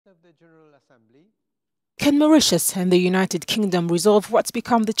Can Mauritius and the United Kingdom resolve what's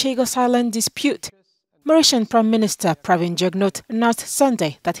become the Chagos Island dispute? Mauritian Prime Minister Pravind Jugnauth announced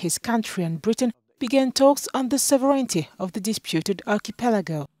Sunday that his country and Britain began talks on the sovereignty of the disputed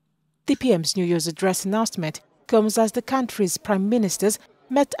archipelago. The PM's New Year's address announcement comes as the country's prime ministers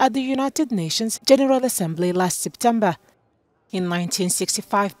met at the United Nations General Assembly last September. In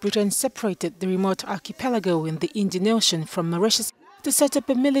 1965, Britain separated the remote archipelago in the Indian Ocean from Mauritius to set up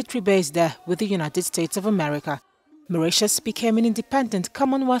a military base there with the United States of America. Mauritius became an independent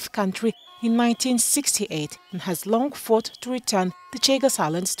Commonwealth country in 1968 and has long fought to return the Chagos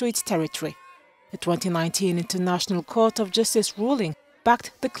Islands to its territory. The 2019 International Court of Justice ruling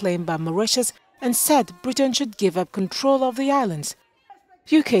backed the claim by Mauritius and said Britain should give up control of the islands.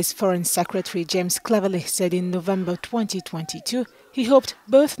 UK's Foreign Secretary James Cleverly said in November 2022 he hoped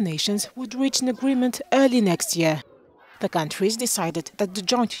both nations would reach an agreement early next year. The countries decided that the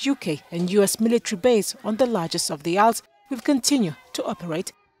joint UK and US military base on the largest of the isles will continue to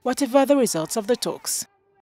operate, whatever the results of the talks.